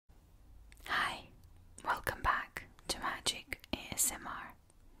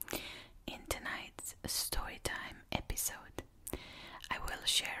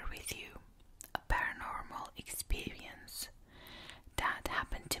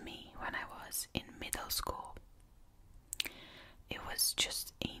was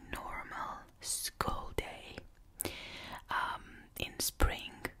just a normal school day in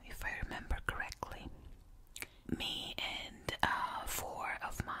spring, if I remember correctly. Me and 4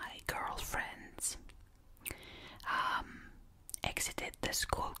 of my girlfriends exited the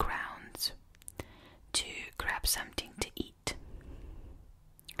school grounds to grab something to eat.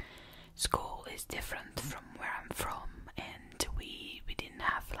 School is different from where I'm from, and we didn't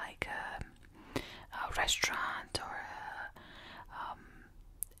have like a restaurant or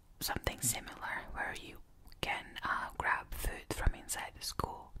something similar where you can grab food from inside the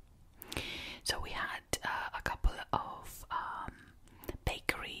school. So we had a couple of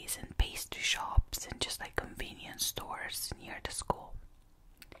bakeries and pastry shops and just like convenience stores near the school.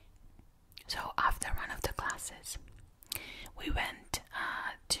 So after one of the classes, we went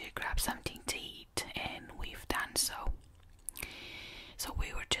to grab something to eat, and we've done so. So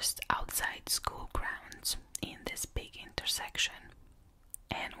we were just outside school grounds in this big intersection,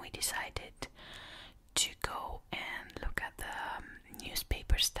 and we decided to go and look at the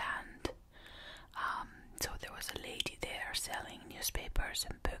newspaper stand. So there was a lady there selling newspapers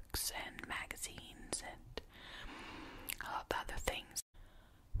and books and magazines and a lot of other things.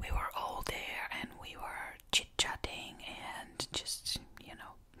 We were all there and we were chit-chatting and just,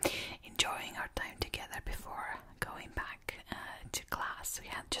 enjoying our time together before going back to class. We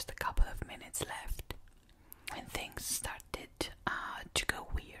had just a couple of minutes left when things started to go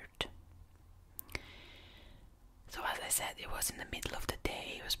weird. So as I said, it was in the middle of the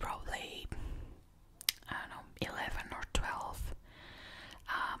day. It was probably, 11 or 12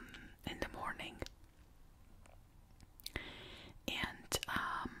 in the morning. And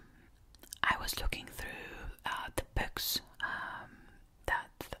I was looking through the books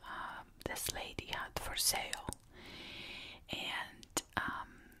that this lady had for sale. And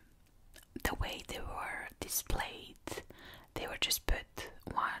the way they were displayed, they were just put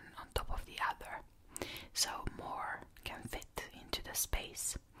one on top of the other, so more can fit into the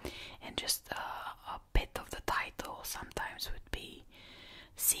space. And just a bit of the title sometimes would be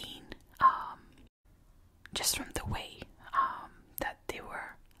seen just from the way that they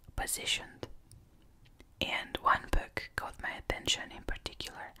were positioned. And one book caught my attention in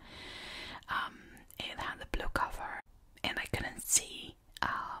particular. It had a blue cover, and I couldn't see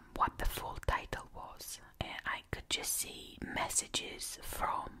what the full title was, and I could just see messages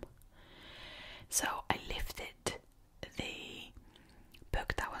from. So I lifted the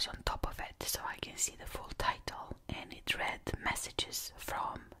book that was on top of it so I can see the full title, and it read messages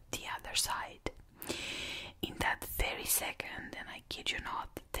from the other side. In that very second, and I kid you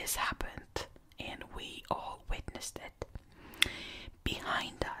not, this happened, and we all witnessed it.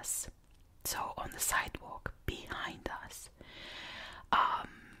 Behind us, so on the sidewalk behind us,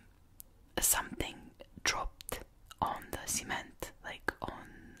 something dropped on the cement, like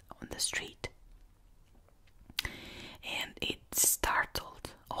on the street, and it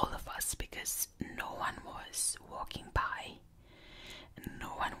startled all of us because no one was walking by, no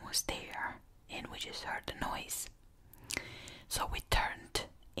one was there, and we just heard the noise. So we turned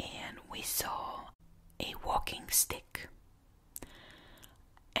and we saw a walking stick,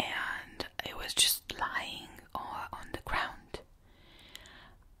 and it was just lying on the ground,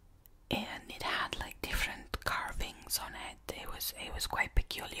 and it had like different carvings on it. It was quite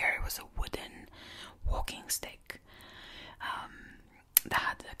peculiar. It was a wooden walking stick that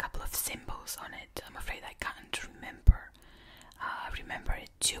had a couple of symbols on it. I'm afraid I can't remember it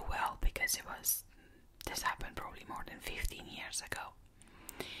too well because this happened probably more than 15 years ago.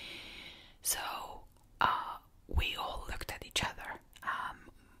 So we all looked at each other,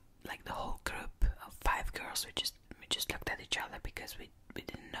 like the whole group of 5 girls. We just looked at each other because we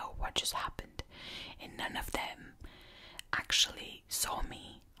didn't know what just happened, and none of them actually saw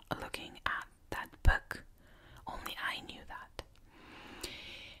me looking at that book. Only I knew that.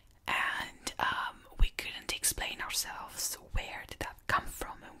 And we couldn't explain ourselves. Where did that come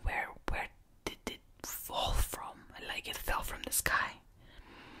from, and where did it fall from? Like it fell from the sky.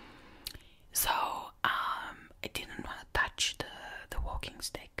 So I didn't want to touch the walking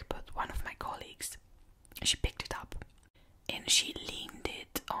stick, but one of my colleagues, she picked it up and she leaned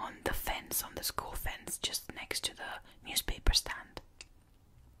it on the fence, on the school fence, just next to the newspaper stand.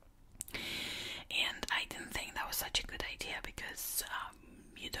 And I didn't think that was such a good idea because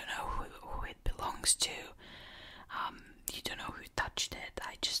you don't know who it belongs to. You don't know who touched it.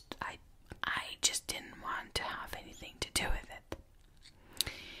 I just didn't want to have anything to do with it.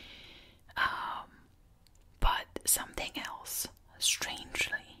 But something else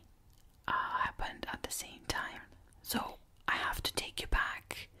strangely happened at the same time. So I have to take you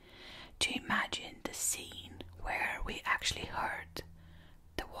back to imagine the scene where we actually heard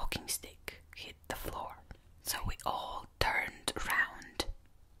walking stick hit the floor. So we all turned around,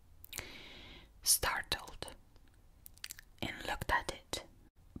 startled, and looked at it.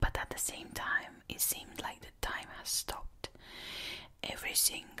 But at the same time, it seemed like the time has stopped. Every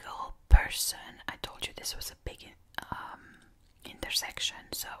single person, I told you this was a big intersection,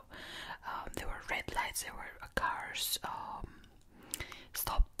 so there were red lights, there were cars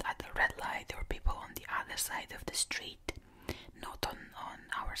stopped at the red light, there were people on the other side of the street, not on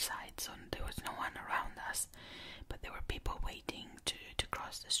our side, so there was no one around us, but there were people waiting to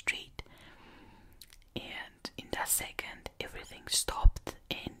cross the street. And in that second, everything stopped,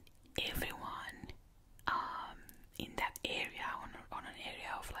 and everyone in that area, on an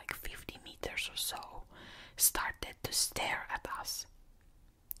area of like 50 meters or so, started to stare at us.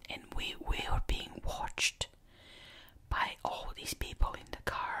 And we were being watched by all these people in the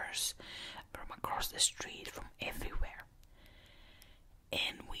cars, from across the street, from everywhere.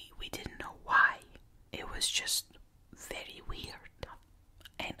 And we didn't know why. It was just very weird.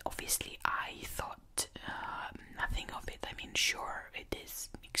 And obviously I thought nothing of it. I mean, sure, it is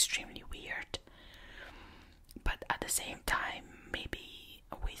extremely weird. But at the same time, maybe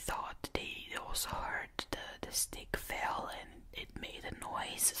we thought they also heard the stick fell and it made a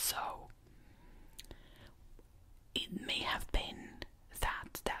noise, so it may have been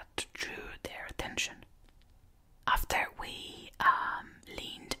that drew their attention. After we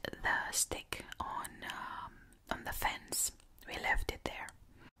leaned the stick on the fence, we left it there,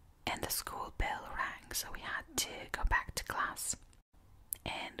 and the school bell rang, so we had to go back to class.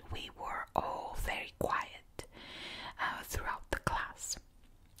 And we were all very quiet throughout the class.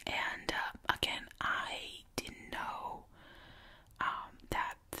 And again, I didn't know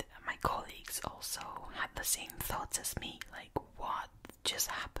that my colleagues also had the same thoughts as me, like what just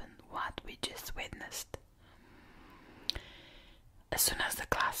happened, what we just witnessed. As soon as the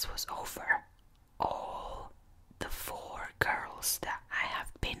class was over, all the 4 girls that I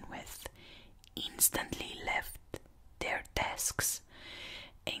have been with instantly left their desks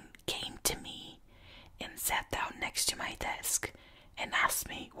and came to me and sat down next to my desk and asked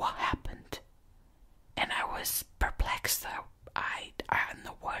me what happened. And I was perplexed. I had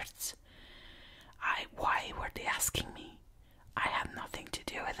no words. Why were they asking me? I had nothing to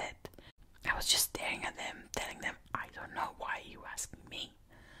do with it. I was just staring at them, telling them, I don't know why you asking me.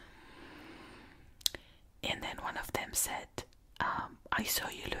 And then one of them said, I saw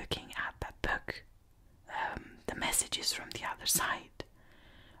you looking at that book, the messages from the other side.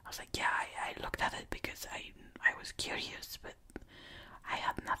 I was like, yeah, I looked at it because I was curious, but I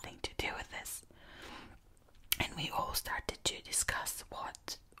had nothing to do with this. And we all started to discuss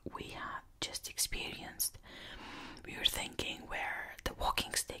what we had just experienced. We were thinking where the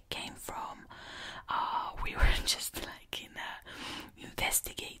walking stick came from. We were just like in a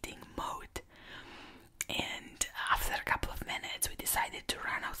investigating mode. And after a couple of minutes, we decided to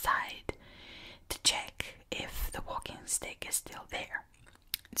run outside to check if the walking stick is still there.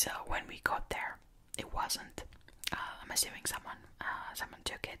 So when we got there, it wasn't. I'm assuming someone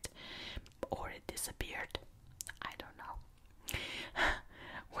took it, or it disappeared. I don't know.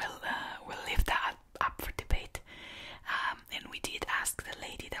 We'll leave that up for debate. And we did ask the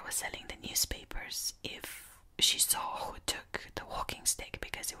lady that was selling the newspapers if she saw who took the walking stick,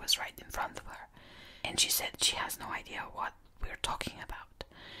 because it was right in front of her. And she said she has no idea what we're talking about.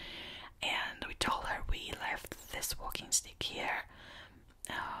 And we told her we left this walking stick here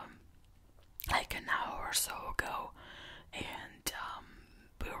like an hour or so ago, and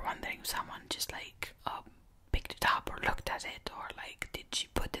we were wondering if someone just like picked it up or looked at it, or like did she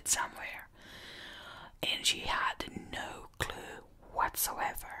put it somewhere. And she had no clue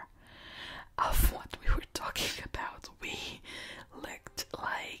whatsoever of what we were talking about. We looked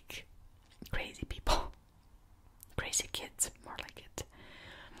like crazy people, crazy kids, more like it.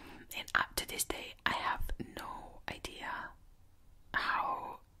 And up to this day, I have no idea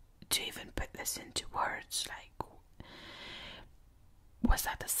how to even put this into words. Like, was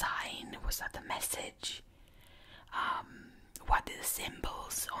that a sign? Was that a message? What did the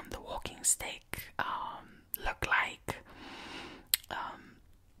symbols on the walking stick look like?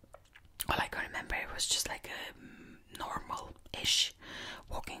 All I can remember, it was just like a normal-ish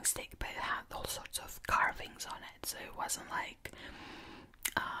walking stick, but it had all sorts of carvings on it. So it wasn't like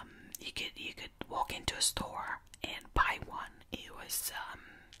you could walk into a store and buy one. It was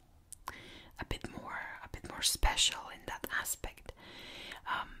a bit more special in that aspect.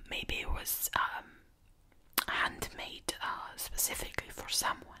 Maybe it was handmade specifically for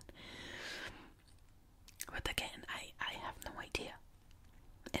someone. But again, I have no idea.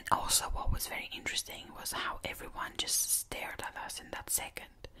 And also what was very interesting was how everyone just stared at us in that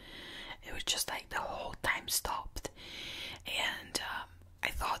second. It was just like the whole time stopped, and I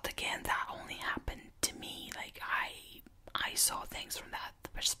thought again that only happened to me. Like I saw things from that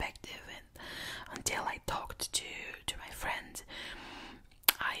perspective, and until I talked to my friends,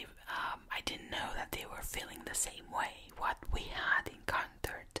 I didn't know that they were feeling the same way. What we had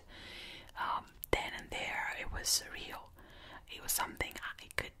encountered then and there, it was surreal. It was something I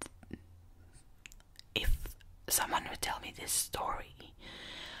could, if someone would tell me this story,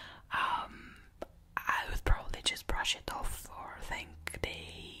 I would probably just brush it off or think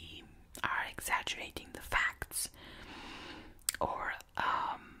they are exaggerating the facts, or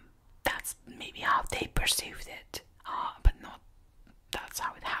that's maybe how they perceived it, but not that's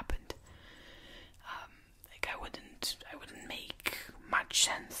how it happened. Like I wouldn't make much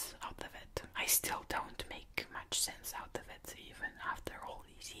sense out of it. I still don't make much sense out of it, even after all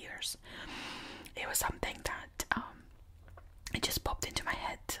these years. It was something that it just popped into my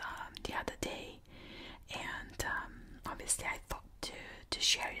head the other day, and obviously I thought to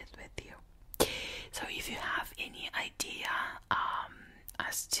share it with you. So if you have any idea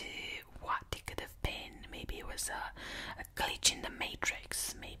as to what it could have been, maybe it was a glitch in the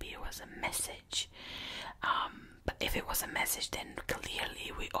matrix, maybe it was a message, but if it was a message, then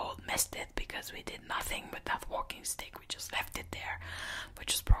clearly we all missed it because we did nothing with that walking stick. We just left it there,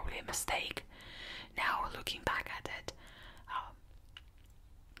 which was probably a mistake. Now looking back at it,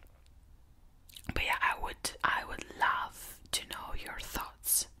 but yeah, I would love to know your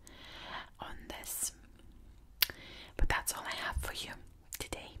thoughts on this. But that's all I have for you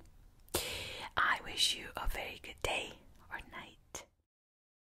today. I wish you a very good day or night.